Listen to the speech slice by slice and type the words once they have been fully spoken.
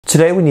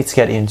Today we need to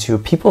get into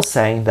people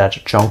saying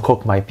that Jung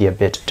Kook might be a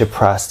bit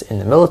depressed in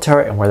the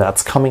military and where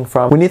that's coming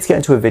from. We need to get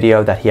into a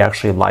video that he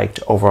actually liked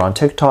over on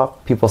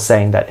TikTok, people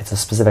saying that it's a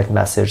specific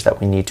message that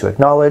we need to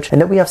acknowledge,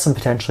 and that we have some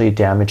potentially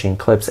damaging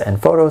clips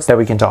and photos that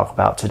we can talk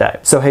about today.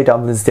 So hey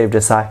Dumplings, Dave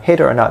Desai,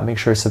 hater or not, make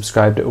sure you're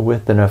subscribed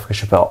with the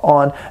notification bell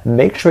on.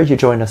 Make sure you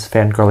join us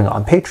fangirling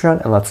on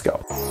Patreon, and let's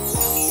go.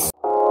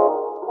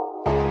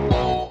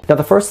 Now,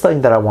 the first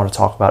thing that I want to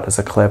talk about is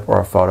a clip or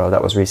a photo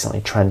that was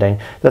recently trending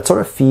that sort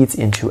of feeds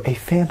into a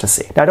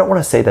fantasy. Now, I don't want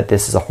to say that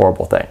this is a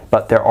horrible thing,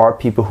 but there are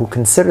people who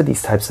consider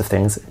these types of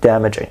things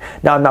damaging.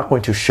 Now, I'm not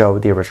going to show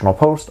the original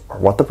post or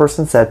what the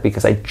person said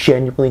because I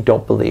genuinely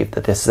don't believe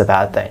that this is a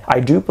bad thing. I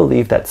do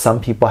believe that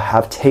some people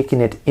have taken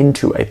it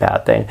into a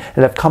bad thing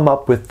and have come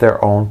up with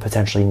their own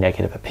potentially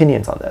negative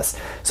opinions on this.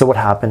 So what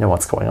happened and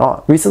what's going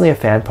on? Recently, a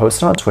fan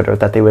posted on Twitter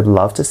that they would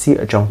love to see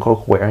a Jung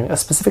Kook wearing a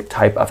specific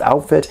type of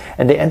outfit,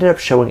 and they ended up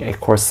showing a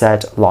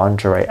corset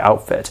lingerie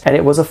outfit, and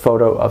it was a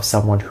photo of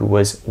someone who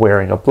was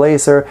wearing a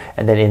blazer,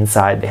 and then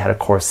inside they had a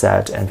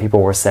corset, and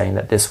people were saying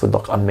that this would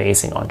look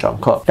amazing on Jung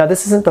Kook. Now,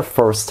 this isn't the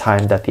first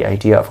time that the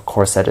idea of a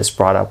corset is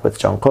brought up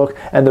with Jung Kook,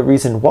 and the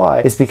reason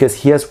why is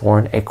because he has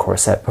worn a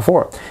corset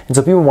before, and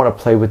so people want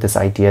to play with this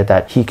idea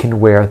that he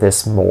can wear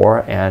this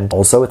more, and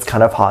also it's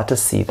kind of hot to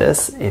see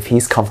this if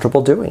he's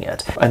comfortable doing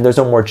it. And there's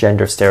no more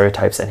gender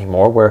stereotypes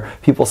anymore where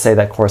people say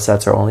that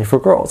corsets are only for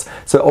girls,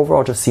 so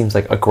overall it just seems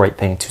like a great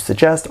thing to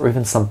suggest, or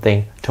even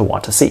something to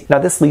want to see. Now,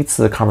 this leads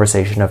to the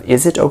conversation of,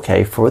 is it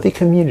okay for the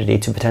community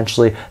to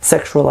potentially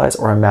sexualize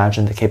or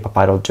imagine the K-pop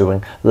idol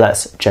doing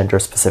less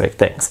gender-specific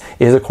things?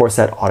 Is a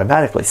corset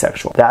automatically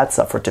sexual? That's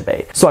up for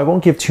debate. So I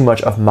won't give too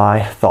much of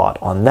my thought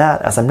on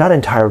that, as I'm not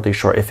entirely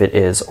sure if it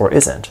is or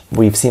isn't.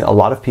 We've seen a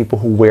lot of people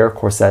who wear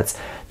corsets.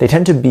 They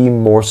tend to be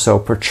more so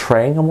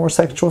portraying a more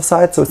sexual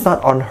side, so it's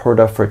not unheard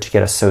of for it to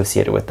get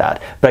associated with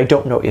that. But I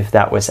don't know if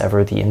that was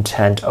ever the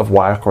intent of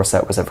why a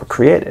corset was ever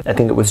created. I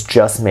think it was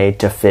just made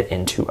to fit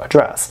into a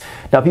dress.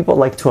 Now, people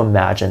like to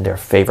imagine their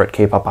favorite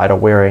K-pop idol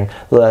wearing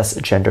less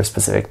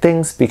gender-specific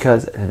things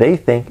because they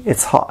think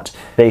it's hot.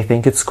 They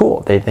think it's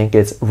cool. They think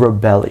it's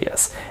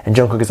rebellious. And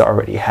Jungkook has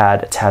already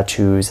had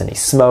tattoos and he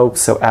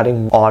smokes, so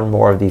adding on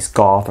more of these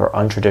goth or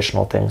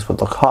untraditional things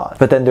would look hot.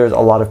 But then there's a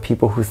lot of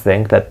people who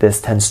think that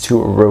this tends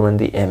to ruin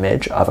the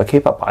image of a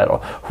K-pop idol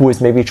who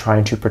is maybe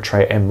trying to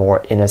portray a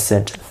more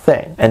innocent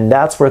thing. And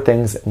that's where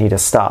things need to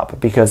stop,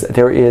 because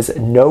there is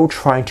no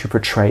trying to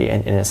portray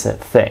an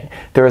innocent thing.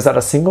 There is not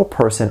a single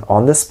person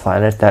on this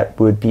planet that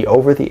would be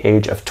over the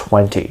age of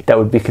 20 that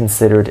would be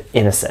considered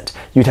innocent.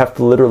 You'd have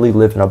to literally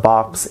live in a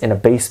box in a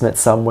basement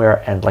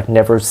somewhere and like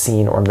never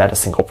seen or met a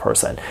single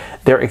person.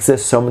 There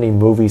exist so many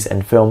movies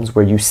and films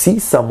where you see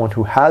someone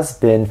who has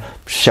been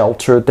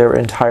sheltered their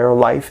entire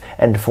life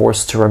and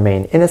forced to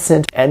remain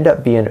innocent end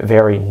up being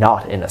very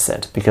not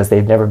innocent because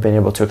they've never been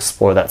able to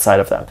explore that side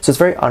of them. So it's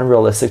very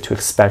unrealistic to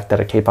expect that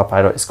a K-pop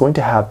idol is going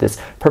to have this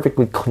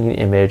perfectly clean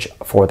image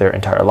for their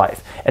entire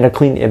life, and a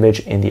clean image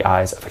in the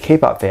eyes of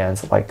K-pop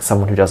fans, like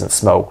someone who doesn't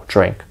smoke,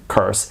 drink,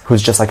 curse,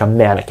 who's just like a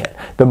mannequin.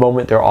 The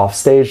moment they're off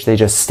stage, they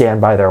just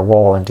stand by their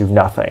wall and do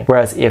nothing.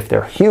 Whereas if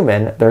they're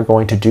human, they're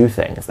going to do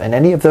things, and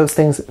any of those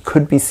things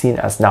could be seen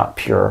as not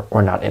pure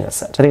or not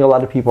innocent. I think a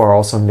lot of people are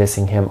also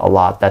missing him a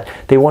lot, that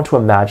they want to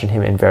imagine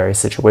him in various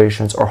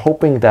situations, or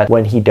hoping that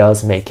when he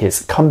does make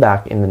his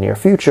comeback in the near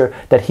future,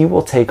 that he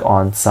will take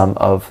on some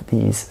of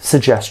these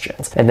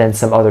suggestions. And then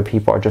some other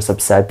people are just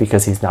upset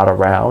because he's not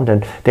around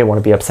and they want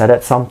to be upset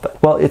at something.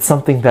 Well, it's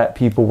something that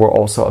people were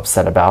also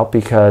upset about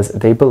because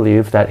they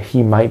believe that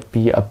he might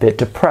be a bit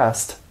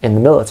depressed in the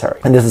military.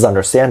 And this is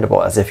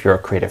understandable, as if you're a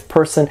creative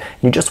person,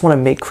 you just want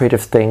to make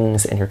creative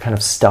things and you're kind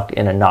of stuck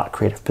in a not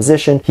creative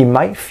position, he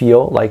might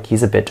feel like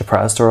he's a bit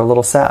depressed or a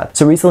little sad.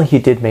 So recently he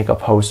did make a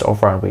post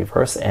over on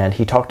Weverse and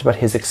he talked about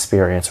his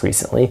experience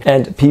recently,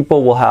 and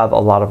people will have a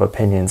lot of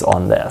opinions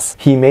on this.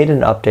 He made an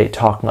update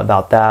talking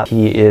about that.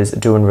 He is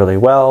doing really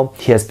well.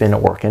 He has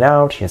been working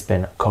out, he has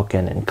been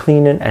cooking and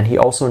cleaning, and he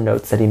also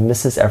notes that he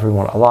misses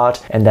everyone a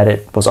lot and that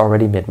it was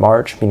already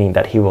mid-March, meaning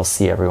that he will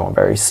see everyone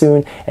very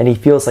soon, and he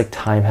feels like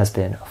time has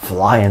been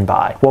flying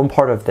by. One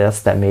part of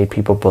this that made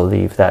people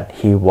believe that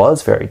he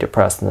was very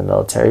depressed in the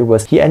military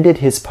was he ended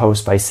his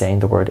post by saying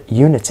the word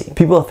unity.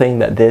 People think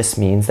that this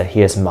means that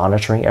he is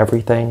monitoring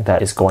everything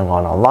that is going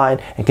on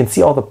online and can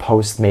see all the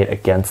posts made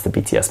against the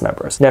BTS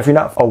members. Now, if you're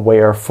not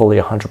aware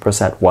fully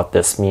 100% what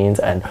this means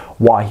and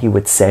why he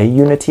would say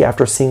unity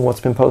after seeing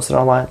what's been posted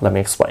online, let me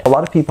explain. A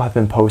lot of people have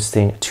been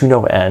posting to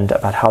no end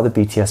about how the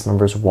BTS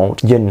members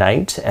won't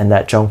unite and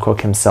that Jung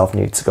Kook himself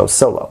needs to go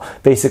solo,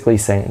 basically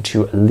saying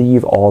to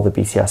leave all the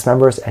BTS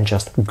members and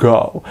just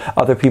go.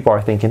 Other people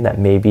are thinking that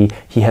maybe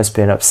he has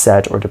been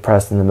upset or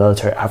depressed in the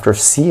military after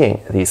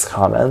seeing these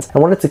comments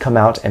and wanted to come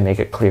out and make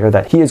it clear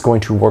that he is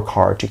going to work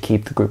hard to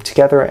keep the group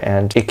together,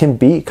 and it can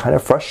be kind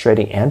of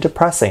frustrating and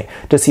depressing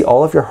to see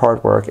all of your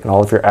hard work and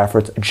all of your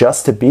efforts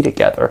just to be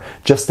together,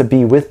 just to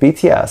be with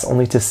BTS,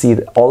 only to see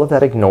all of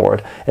that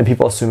ignored and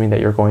people assuming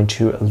that you're going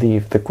to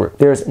leave the group.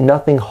 There's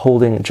nothing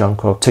holding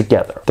Jungkook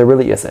together. There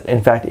really isn't.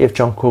 In fact, if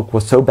Jungkook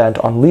was so bent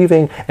bent on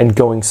leaving and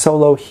going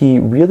solo, he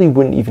really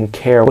wouldn't even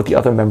care what the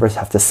other members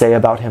have to say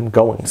about him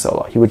going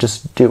solo. He would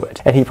just do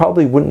it. And he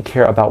probably wouldn't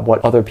care about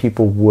what other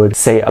people would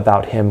say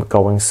about him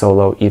going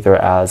solo either,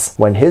 as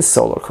when his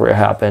solo career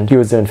happened, he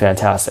was doing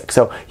fantastic.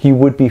 So he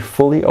would be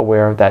fully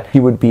aware that he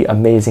would be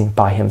amazing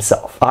by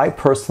himself. I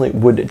personally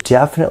would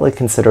definitely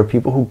consider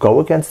people who go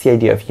against the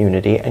idea of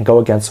unity and go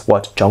against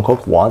what Jung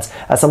Kook wants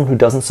as someone who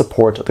doesn't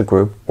support the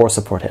group or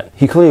support him.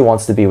 He clearly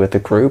wants to be with the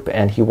group,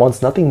 and he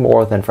wants nothing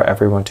more than for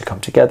everyone to come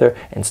together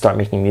and start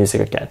making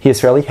music again. He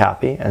is fairly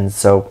happy, and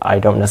so I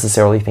don't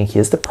necessarily think he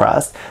is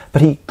depressed,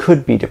 but he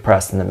could be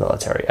depressed in the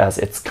military, as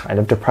it's kind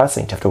of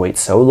depressing to have to wait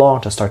so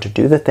long to start to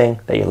do the thing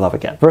that you love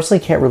again.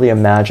 Personally, can't really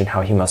imagine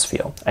how he must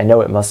feel. I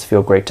know it must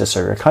feel great to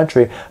serve your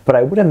country, but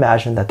I would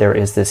imagine that there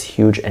is this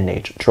huge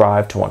innate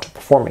drive to want to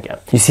perform again.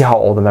 You see how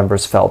all the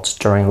members felt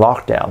during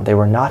lockdown. They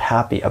were not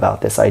happy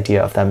about this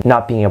idea of them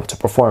not being able to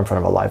perform in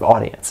front of a live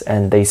audience,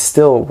 and they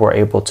still were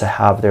able to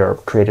have their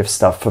creative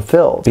stuff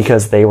fulfilled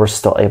because they were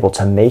still able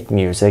to make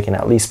music and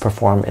at least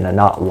perform in a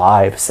not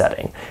live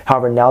setting.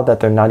 However, now that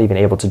they're not even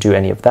able to do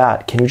any of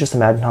that, can you just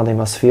imagine how they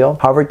must feel?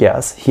 However,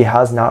 yes, he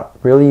has not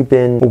really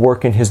been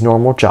working his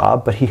normal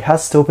job, but he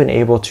has still been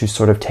able to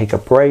sort of take a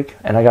break.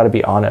 And I gotta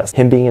be honest,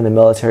 him being in the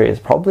military is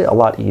probably a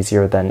lot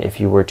easier than if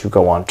you were to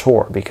go on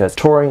tour, because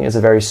touring is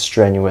a very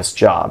strenuous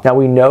job. Now,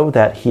 we know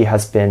that he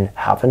has been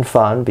having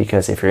fun,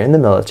 because if you're in the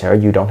military,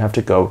 you don't have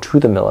to go to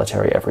the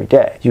military every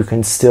day. You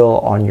can still,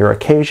 on your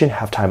occasion,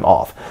 have time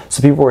off.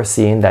 So people were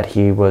seeing that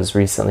he was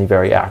recently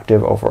very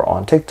active over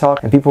on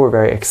TikTok, and people were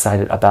very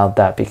excited about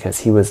that because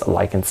he was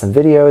liking some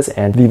videos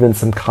and leaving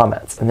some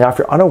comments. And now, if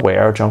you're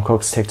unaware, Jung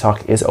Kook's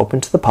TikTok is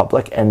open to the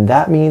public, and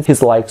that means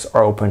his likes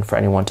are open for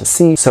anyone to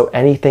see. So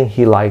anything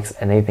he likes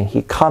and anything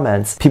he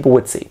comments, people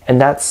would see. And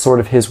that's sort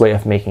of his way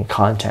of making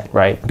content,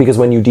 right? Because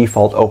when you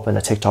default open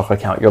a TikTok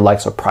account, your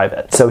likes are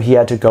private. So he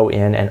had to go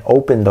in and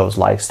open those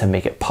likes to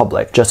make it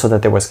public, just so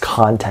that there was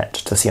content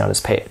to see on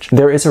his page.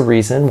 There is a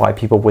reason why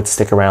people would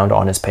stick around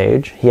on his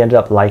page. He ended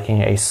up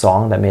liking a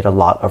song that made a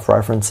lot of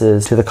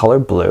references to the color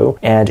blue,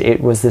 and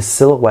it was this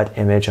silhouette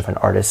image of an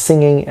artist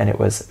singing, and it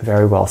was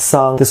very well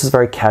sung. This was a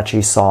very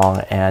catchy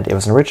song, and it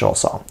was an original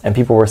song. And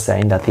people were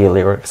saying that the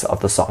lyrics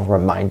of the song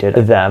reminded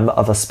them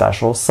of a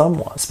special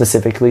someone,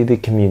 specifically the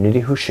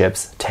community who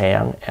ships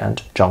Taeyang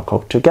and Jung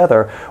Kook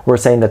together. Were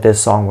saying that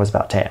this song was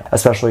about Taeyang,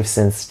 especially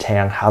since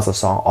Taeyang has a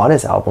song on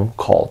his album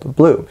called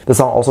Blue. The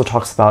song also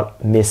talks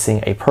about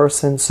missing a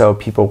person, so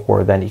people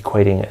were then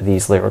equating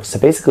these lyrics to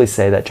basically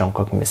say that Jung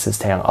Kook misses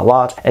Taeyang a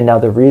lot. And now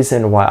the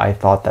reason why I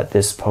thought that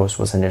this post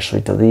was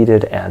initially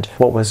deleted and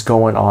what was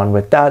going on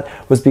with that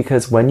was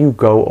because when you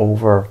go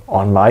over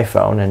on my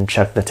phone and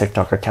check the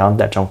TikTok account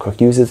that Jung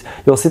Kook uses,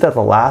 you'll see that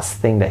the last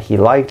thing that he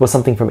liked was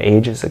something from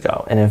ages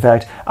ago. And in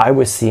fact, I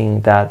was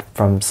seeing that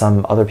from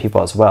some other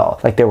people as well.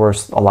 Like, there were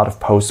a lot of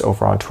posts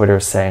over on Twitter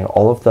saying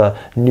all of the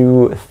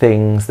new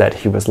things that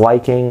he was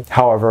liking.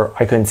 However,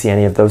 I couldn't see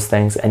any of those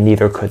things, and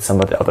neither could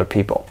some of the other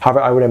people.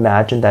 However, I would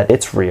imagine that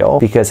it's real,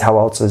 because how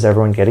else is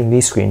everyone getting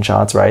these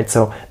screenshots, right?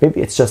 So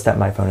maybe it's just that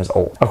my phone is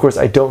old. Of course,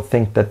 I don't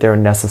think that they're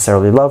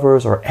necessarily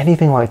lovers or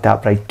anything like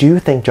that, but I do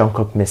think Jung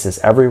Kook misses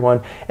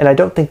everyone, and I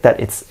don't think that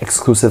it's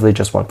exclusively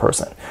just one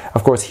person.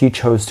 Of course, he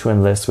chose to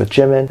enlist with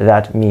Jimin.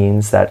 That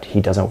means that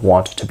he doesn't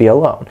want to be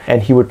alone,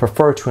 and he would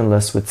prefer to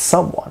enlist with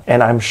someone.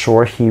 And I'm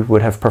sure he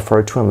would have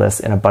preferred to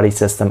enlist in a buddy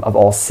system of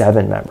all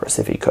 7 members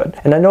if he could.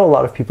 And I know a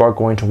lot of people are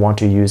going to want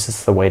to use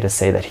this as a way to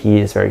say that he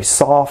is very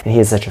soft and he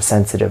is such a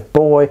sensitive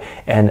boy,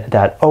 and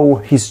that, oh,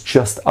 he's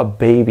just a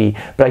baby.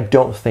 But I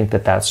don't think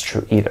that that's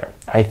true either.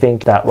 I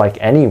think that, like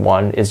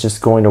anyone, is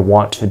just going to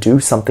want to do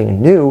something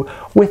new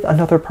with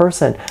another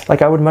person.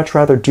 Like, I would much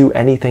rather do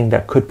anything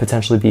that could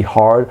potentially be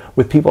hard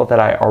with people that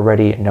I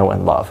already know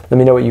and love. Let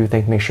me know what you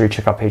think. Make sure you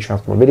check out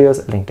Patreon for more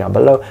videos. Link down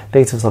below.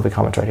 Thanks for this lovely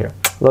comment right here.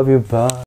 Love you. Bye.